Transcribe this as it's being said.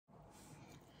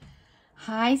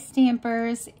Hi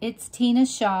Stampers, it's Tina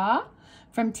Shaw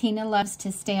from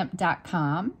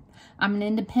TinaLovesToStamp.com. I'm an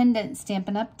independent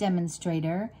Stampin' Up!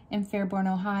 Demonstrator in Fairborn,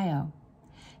 Ohio.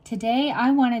 Today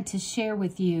I wanted to share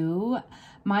with you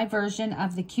my version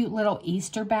of the cute little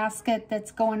Easter basket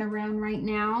that's going around right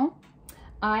now.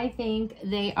 I think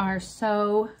they are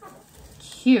so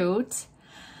cute,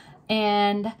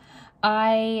 and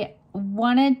I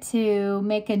wanted to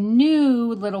make a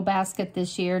new little basket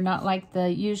this year, not like the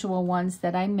usual ones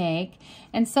that I make.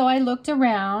 And so I looked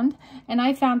around and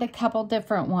I found a couple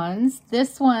different ones.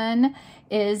 This one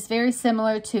is very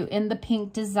similar to In the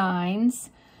Pink Designs,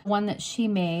 one that she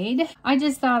made. I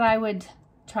just thought I would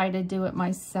try to do it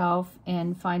myself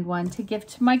and find one to give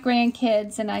to my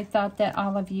grandkids, and I thought that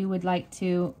all of you would like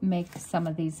to make some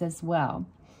of these as well.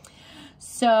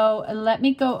 So let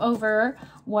me go over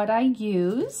what I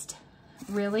used.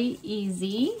 Really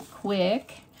easy,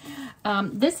 quick.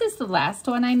 This is the last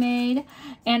one I made,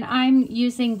 and I'm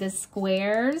using the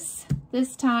squares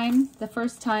this time. The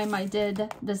first time I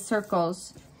did the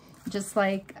circles, just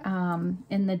like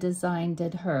In the Design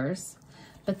did hers.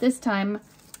 But this time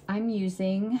I'm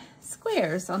using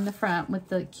squares on the front with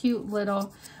the cute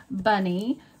little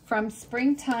bunny from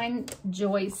Springtime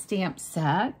Joy stamp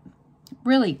set.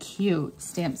 Really cute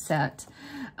stamp set.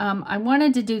 I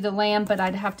wanted to do the lamb, but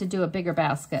I'd have to do a bigger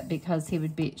basket because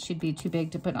she'd be too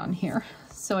big to put on here.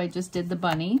 So I just did the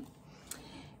bunny.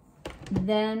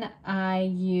 Then I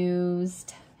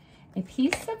used a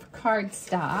piece of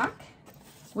cardstock.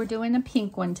 We're doing a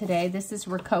pink one today. This is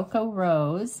Rococo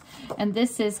Rose, and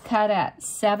this is cut at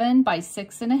 7 by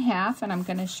 6.5, and I'm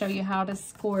going to show you how to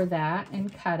score that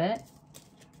and cut it.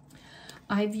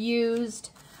 I've used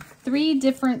 3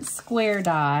 different square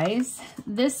dies.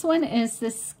 This one is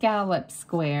the scallop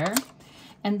square,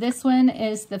 and this one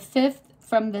is the 5th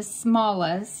from the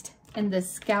smallest in the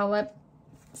scallop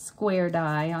square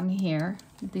die on here.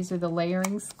 These are the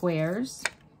layering squares.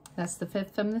 That's the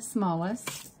 5th from the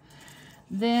smallest.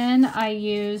 Then I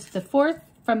used the 4th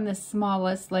from the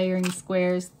smallest layering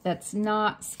squares that's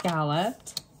not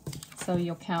scalloped. So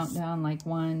you'll count down like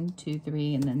 1, 2,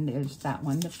 3, and then there's that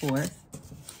one, the 4th.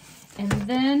 And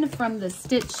then from the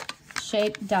stitch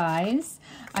shape dies,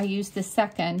 I used the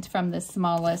 2nd from the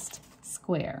smallest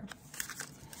square.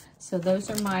 So those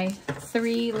are my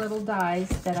 3 little dies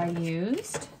that I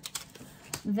used.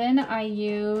 Then I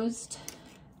used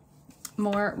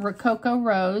more Rococo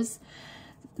Rose.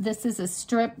 This is a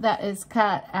strip that is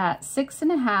cut at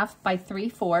 6.5 by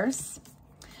 3/4.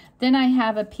 Then I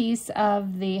have a piece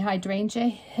of the Hydrangea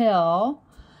Hill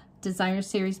Designer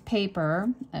Series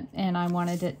paper, and I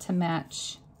wanted it to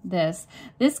match this.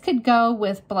 This could go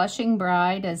with Blushing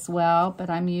Bride as well,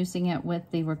 but I'm using it with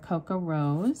the Rococo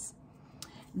Rose.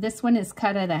 This one is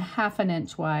cut at 1/2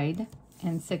 inch wide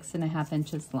and 6.5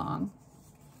 inches long.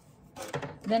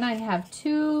 Then I have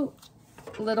 2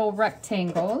 little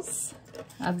rectangles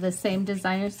of the same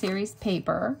Designer Series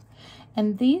paper,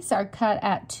 and these are cut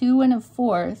at 2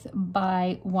 1/4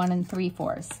 by 1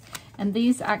 3/4. And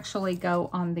these actually go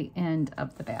on the end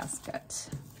of the basket.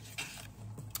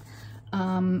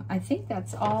 I think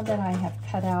that's all that I have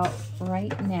cut out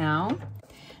right now.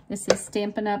 This is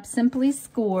Stampin' Up! Simply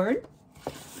Scored.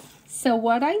 So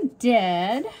what I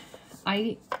did,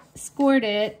 I scored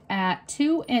it at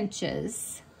 2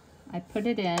 inches. I put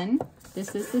it in.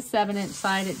 This is the 7-inch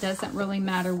side. It doesn't really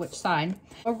matter which side.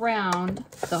 Around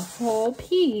the whole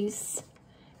piece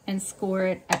and score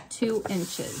it at 2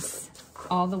 inches.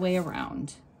 All the way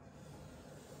around.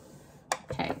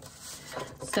 Okay,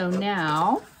 so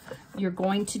now you're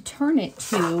going to turn it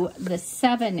to the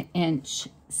 7-inch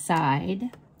side.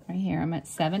 Right here, I'm at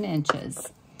 7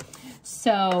 inches.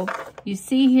 So you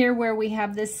see here where we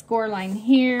have this score line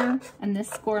here and this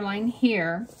score line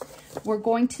here. We're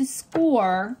going to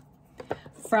score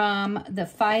from the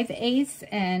 5/8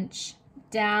 inch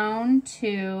down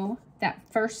to that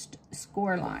first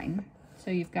score line. So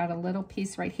you've got a little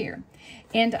piece right here.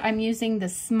 And I'm using the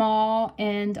small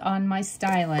end on my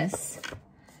stylus,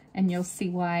 and you'll see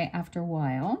why after a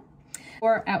while.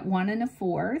 Or at 1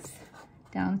 1/4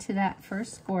 down to that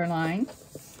first score line.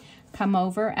 Come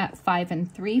over at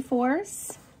 5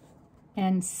 3/4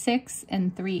 and 6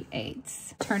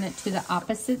 3/8. Turn it to the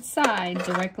opposite side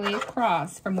directly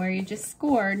across from where you just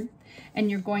scored, and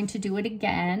you're going to do it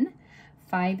again.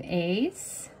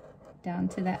 5/8 down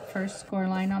to that first score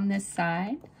line on this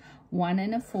side, 1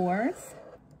 1/4,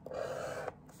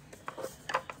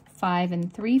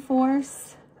 5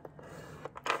 3/4,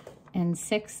 and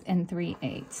 6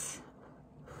 3/8.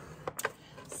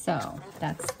 So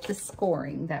that's the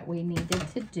scoring that we needed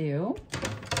to do.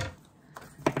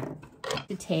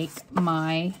 To take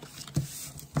my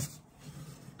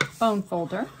bone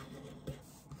folder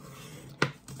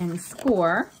and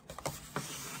score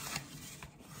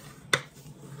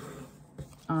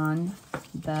on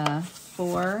the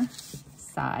 4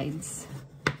 sides.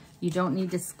 You don't need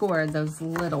to score those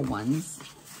little ones,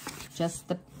 just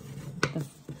the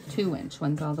 2-inch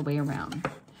ones all the way around.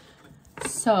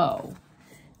 So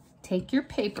take your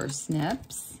paper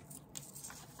snips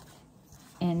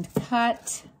and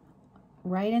cut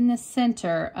right in the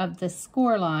center of the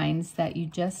score lines that you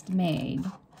just made.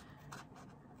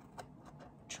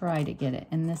 Try to get it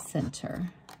in the center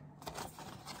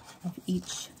of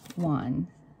each one,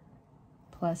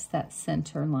 plus that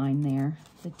center line there,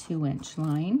 the 2-inch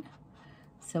line.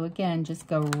 So again, just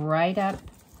go right up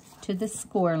to the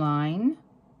score line.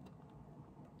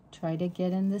 Try to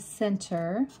get in the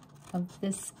center of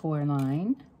this score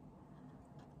line.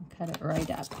 Cut it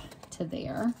right up to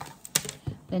there.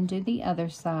 Then do the other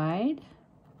side.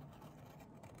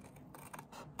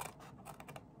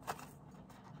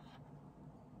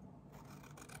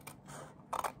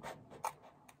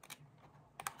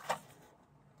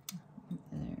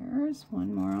 There's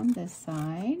one more on this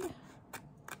side.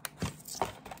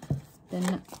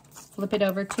 Then flip it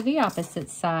over to the opposite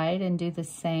side and do the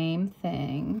same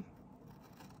thing.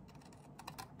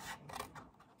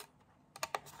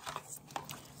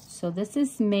 So this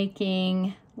is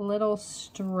making little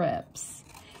strips.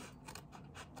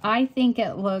 I think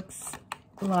it looks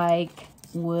like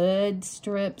wood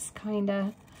strips,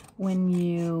 kinda, when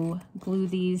you glue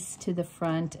these to the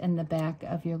front and the back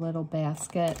of your little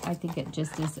basket. I think it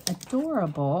just is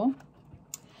adorable.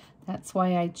 That's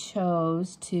why I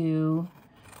chose to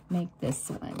make this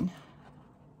one.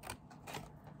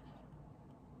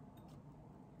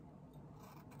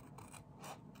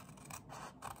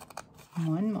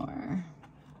 One more.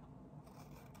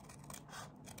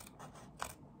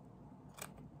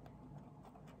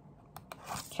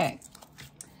 Okay,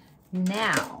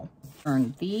 now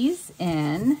turn these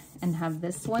in and have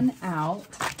this one out.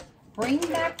 Bring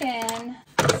back in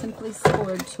the Simply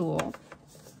Scored tool.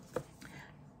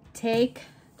 Take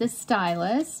the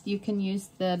stylus, you can use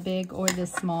the big or the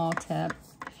small tip,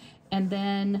 and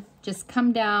then just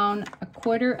come down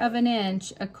 1/4 of an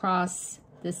inch across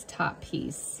this top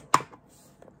piece.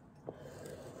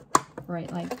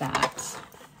 Right like that.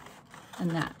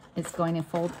 And that is going to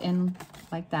fold in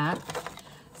like that.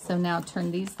 So now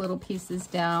turn these little pieces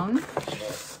down.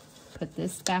 Put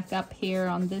this back up here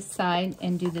on this side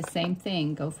and do the same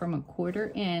thing. Go from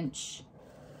 1/4 inch,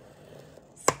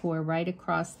 score right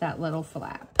across that little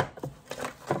flap.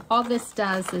 All this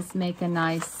does is make a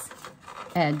nice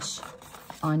edge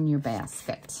on your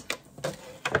basket.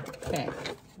 Okay,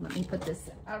 let me put this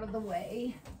out of the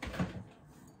way.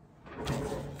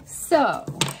 So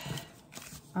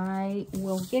I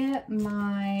will get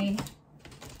my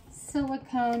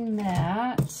silicone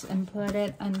mat and put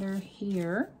it under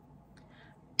here.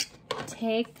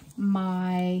 Take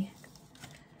my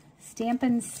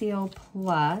Stampin' Seal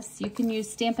Plus. You can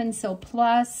use Stampin' Seal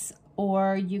Plus,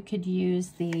 or you could use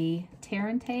the tear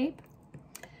and tape,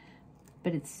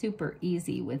 but it's super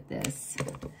easy with this.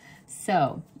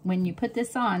 So when you put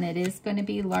this on, it is going to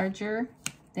be larger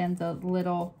than the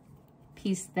little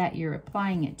piece that you're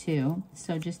applying it to.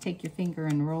 So just take your finger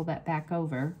and roll that back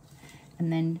over,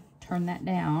 and then turn that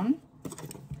down,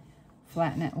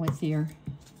 flatten it with your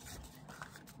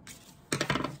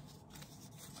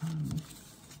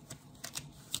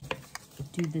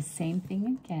do the same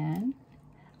thing again.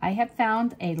 I have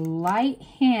found a light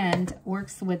hand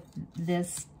works with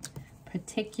this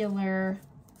particular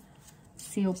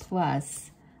Seal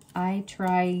Plus. I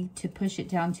try to push it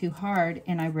down too hard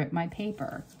and I rip my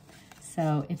paper.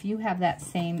 So if you have that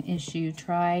same issue,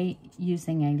 try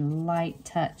using a light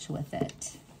touch with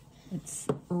it. It's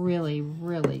really,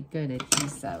 really good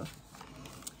adhesive.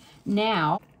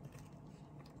 Now,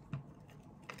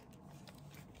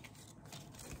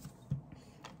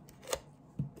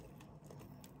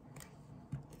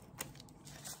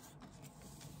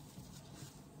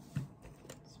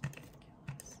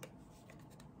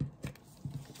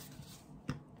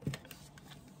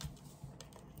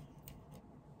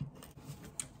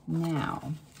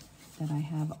 now that I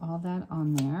have all that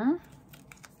on there,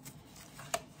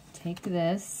 take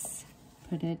this,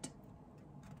 put it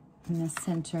in the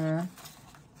center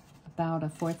about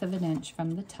 1/4 of an inch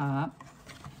from the top,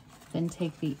 then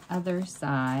take the other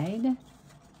side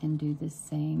and do the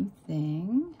same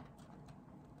thing.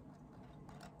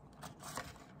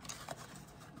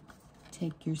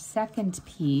 Take your second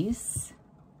piece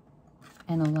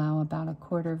and allow about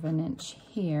 1/4 of an inch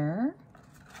here.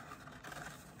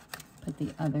 Put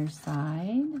the other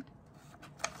side.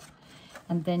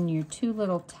 and then your two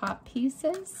little top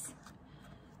pieces,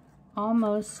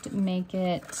 almost make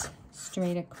it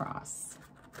straight across.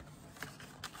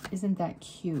 Isn't that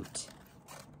cute?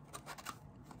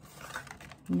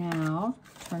 Now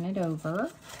turn it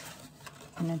over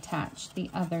and attach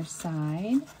the other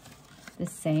side the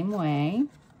same way.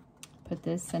 Put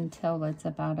this until it's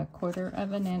about 1/4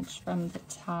 of an inch from the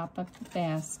top of the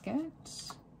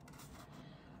basket.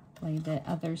 Lay the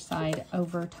other side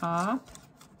over top,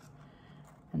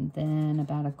 and then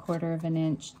about 1/4 of an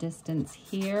inch distance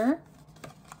here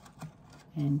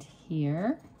and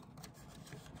here.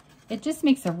 It just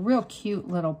makes a real cute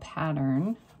little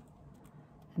pattern.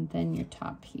 And then your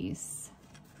top piece.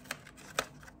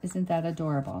 Isn't that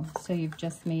adorable? So you've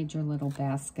just made your little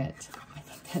basket. I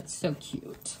think that's so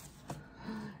cute.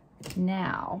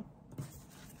 Now,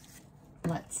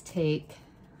 let's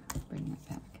bring it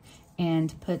back,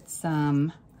 and put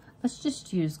some, let's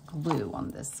just use glue on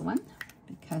this one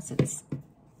because it's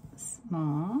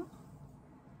small.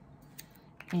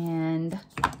 And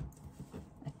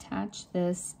attach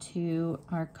this to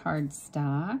our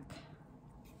cardstock.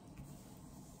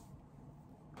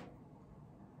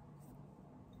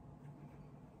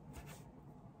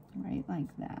 Right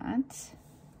like that.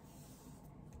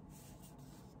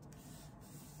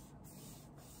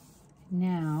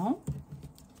 Now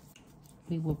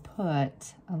we will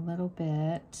put a little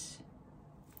bit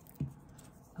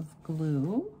of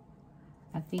glue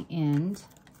at the end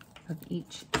of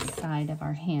each side of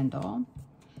our handle.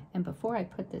 And before I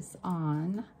put this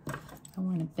on, I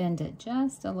want to bend it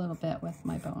just a little bit with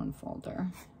my bone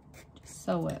folder, just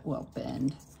so it will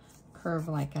bend, curve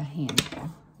like a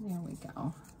handle. There we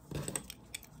go.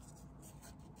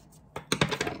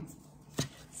 Okay.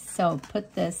 So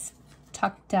put this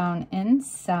tucked down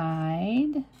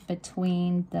inside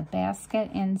between the basket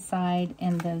inside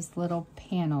and those little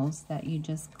panels that you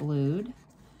just glued.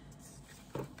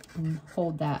 And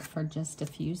hold that for just a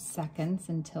few seconds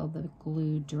until the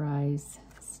glue dries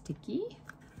sticky.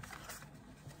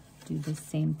 Do the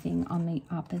same thing on the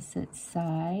opposite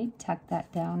side. Tuck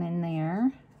that down in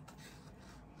there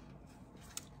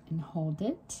and hold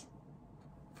it.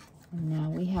 And now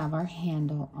we have our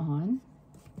handle on.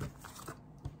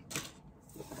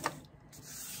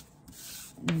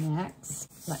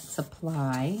 Next, let's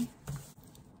apply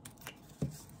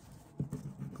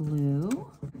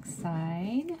glue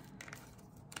side,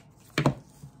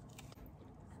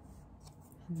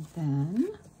 and then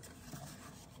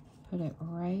put it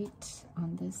right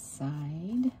on this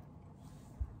side,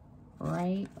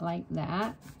 right like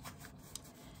that.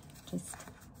 Just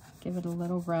give it a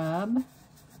little rub.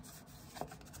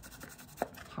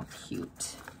 How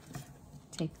cute.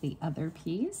 Take the other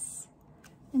piece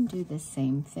and do the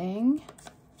same thing.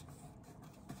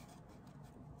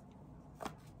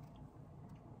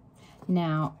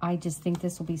 Now, I just think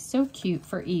this will be so cute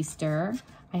for Easter.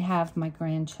 I have my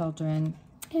grandchildren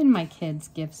and my kids'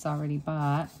 gifts already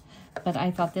bought, but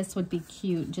I thought this would be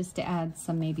cute just to add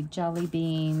some maybe jelly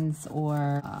beans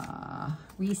or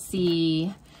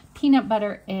Reese peanut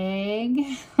butter egg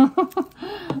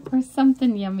or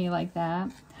something yummy like that.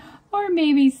 Or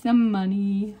maybe some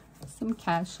money. Some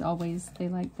cash, always, they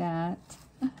like that.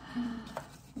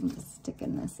 I'm just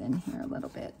sticking this in here a little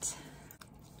bit.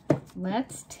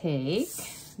 Let's take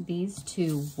these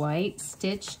two white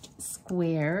stitched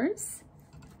squares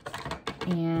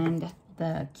and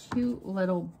the cute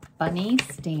little bunny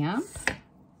stamp.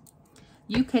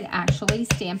 You could actually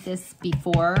stamp this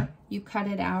before you cut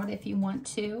it out if you want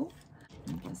to.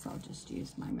 I guess I'll just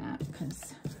use my mat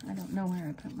because I don't know where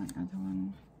I put my other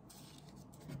one.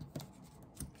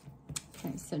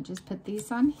 Okay, so just put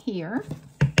these on here,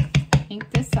 ink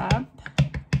this up,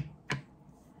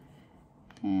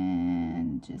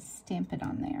 and just stamp it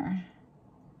on there.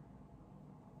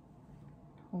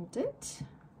 Hold it.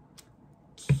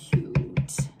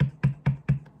 Cute.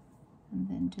 And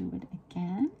then do it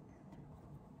again.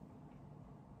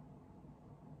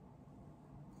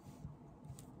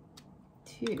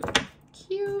 Two.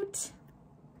 Cute.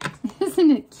 Isn't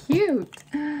it cute?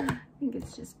 I think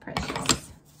it's just precious.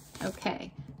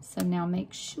 Okay, so now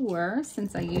make sure,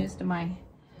 since I used my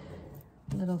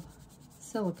little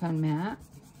silicone mat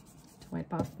to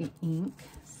wipe off the ink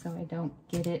so I don't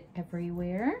get it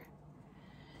everywhere.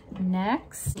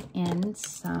 Next, in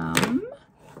some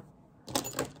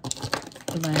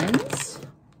blends.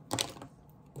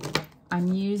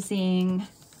 I'm using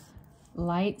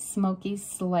light smoky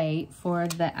slate for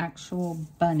the actual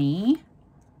bunny,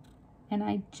 and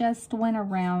I just went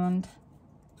around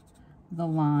the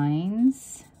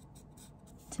lines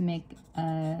to make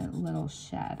a little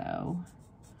shadow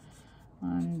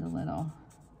on the little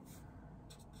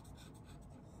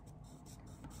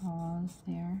almost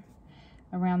there.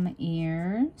 Around the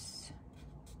ears.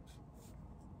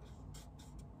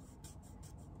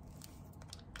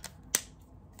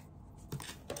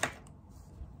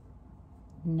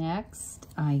 Next,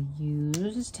 I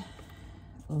used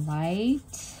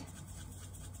light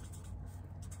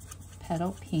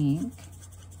petal pink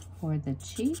for the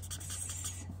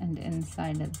cheeks and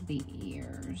inside of the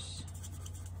ears.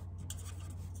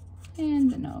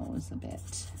 And the nose a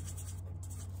bit.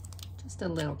 Just a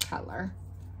little color.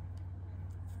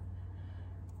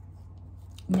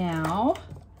 Now,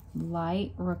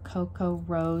 light Rococo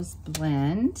Rose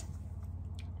blend.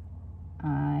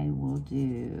 I will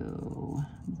do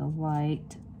the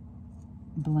light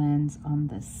blends on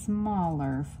the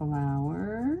smaller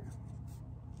flower.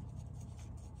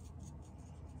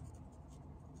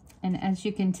 And as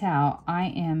you can tell, I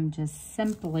am just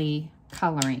simply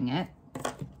coloring it.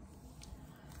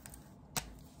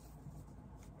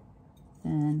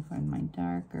 Then for my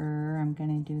darker, I'm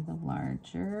going to do the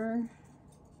larger.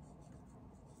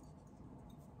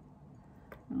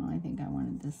 Oh, I think I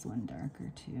wanted this one darker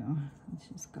too. Let's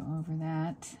just go over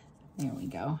that. There we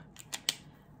go.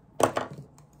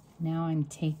 Now I'm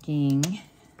taking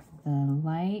the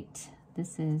light.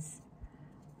 This is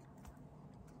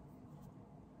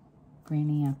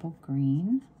Granny Apple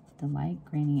Green, the light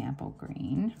Granny Apple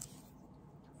Green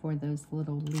for those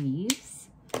little leaves.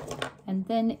 And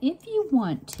then if you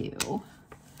want to,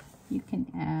 you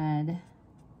can add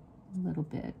a little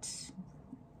bit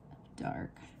of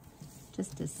dark.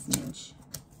 Just a smidge.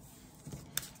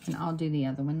 And I'll do the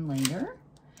other one later.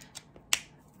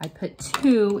 I put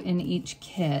 2 in each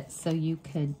kit, so you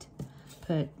could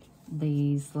put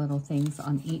these little things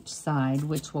on each side,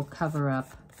 which will cover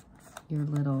up your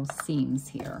little seams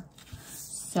here.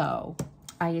 So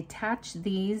I attach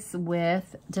these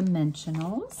with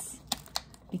dimensionals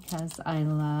because I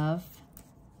love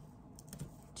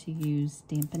to use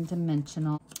Stampin'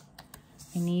 Dimensional.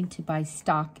 I need to buy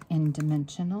stock in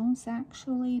dimensionals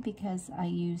actually because I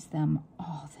use them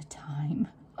all the time.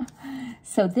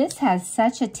 So this has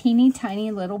such a teeny tiny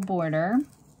little border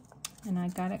and I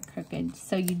got it crooked.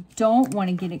 So you don't want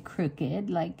to get it crooked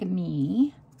like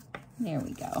me. There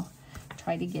we go.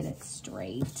 Try to get it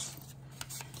straight.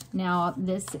 Now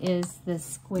this is the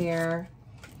square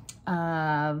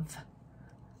of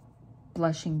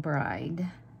Blushing Bride.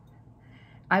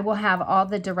 I will have all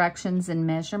the directions and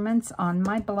measurements on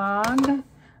my blog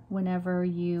whenever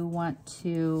you want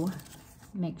to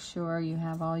make sure you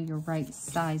have all your right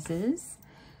sizes.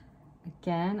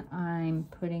 Again, I'm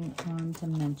putting on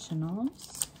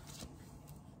dimensionals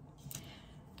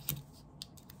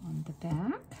on the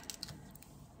back.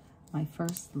 My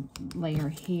first layer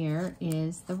here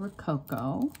is the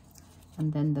Rococo,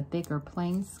 and then the bigger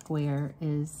plain square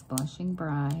is Blushing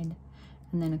Bride.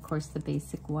 And then, of course, the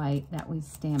basic white that we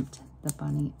stamped the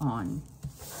bunny on.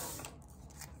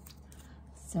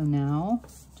 So now,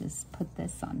 just put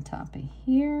this on top of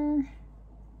here.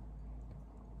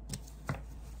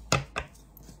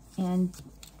 And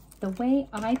the way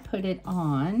I put it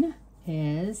on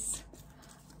is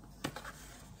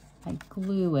I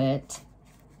glue it.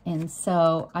 And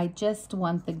so I just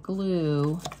want the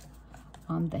glue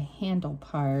on the handle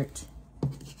part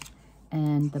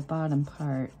and the bottom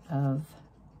part of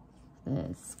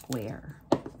the square.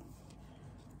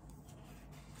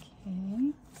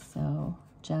 Okay, so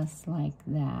just like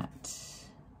that.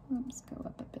 Let's go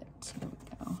up a bit. Here we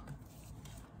go.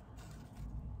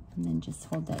 And then just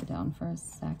hold that down for a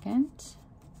second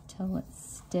till it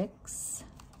sticks.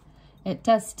 It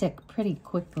does stick pretty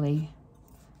quickly,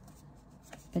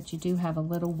 but you do have a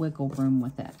little wiggle room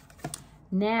with it.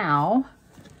 Now,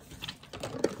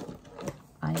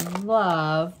 I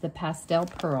love the pastel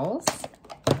pearls,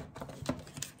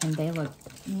 and they look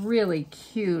really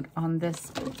cute on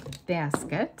this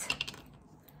basket.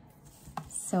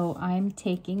 So I'm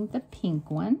taking the pink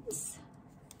ones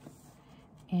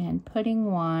and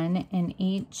putting one in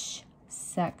each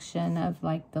section of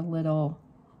like the little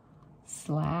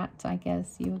slat, I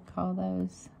guess you would call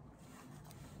those.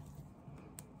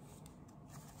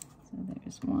 So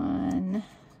there's one,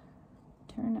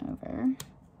 turn over,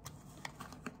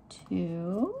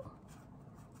 2,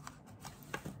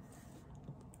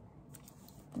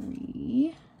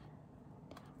 3,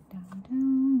 down,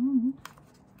 down.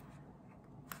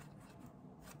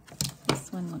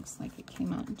 This one looks like it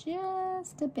came out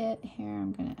just a bit. Here,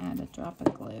 I'm going to add a drop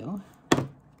of glue.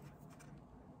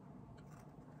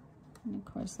 And of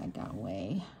course, I got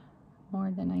way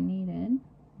more than I needed.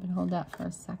 But hold that for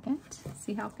a second.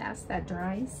 See how fast that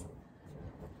dries?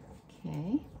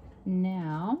 Okay,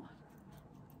 now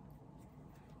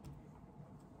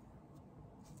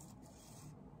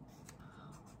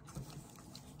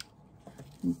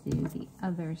and do the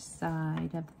other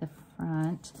side of the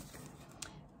front.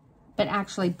 But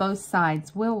actually both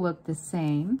sides will look the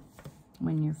same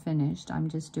when you're finished. I'm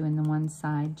just doing the one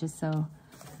side just so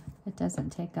it doesn't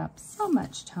take up so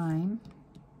much time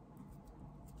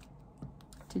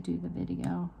to do the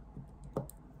video.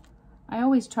 I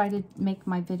always try to make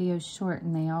my videos short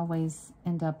and they always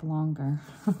end up longer.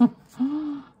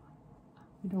 I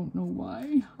don't know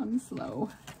why. I'm slow.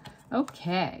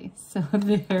 Okay, so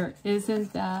there,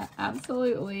 isn't that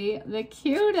absolutely the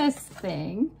cutest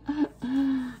thing?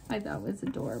 I thought was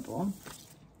adorable.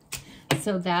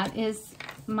 So that is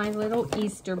my little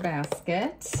Easter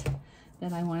basket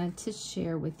that I wanted to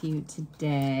share with you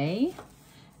today.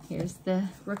 Here's the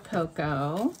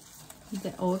Rococo,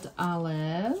 the old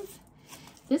olive.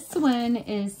 This one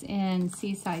is in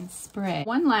Seaside Spray.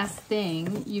 One last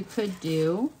thing you could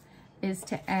do is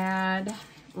to add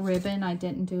ribbon. I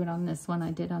didn't do it on this one,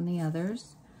 I did on the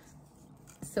others.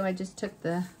 So I just took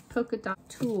the polka dot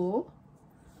tool,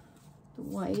 the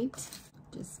white,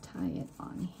 just tie it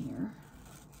on here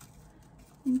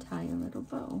and tie a little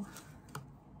bow.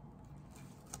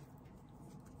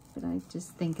 But I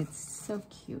just think it's so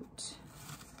cute.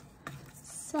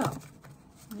 So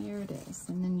there it is,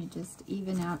 and then you just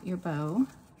even out your bow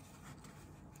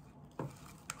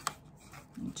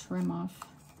and trim off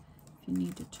if you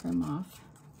need to trim off.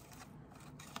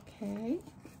 Okay,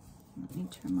 let me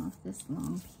trim off this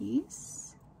long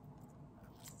piece.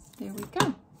 There we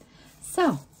go.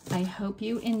 So I hope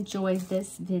you enjoyed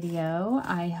this video.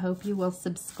 I hope you will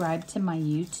subscribe to my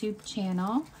YouTube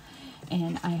channel,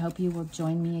 and I hope you will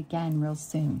join me again real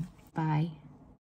soon. Bye.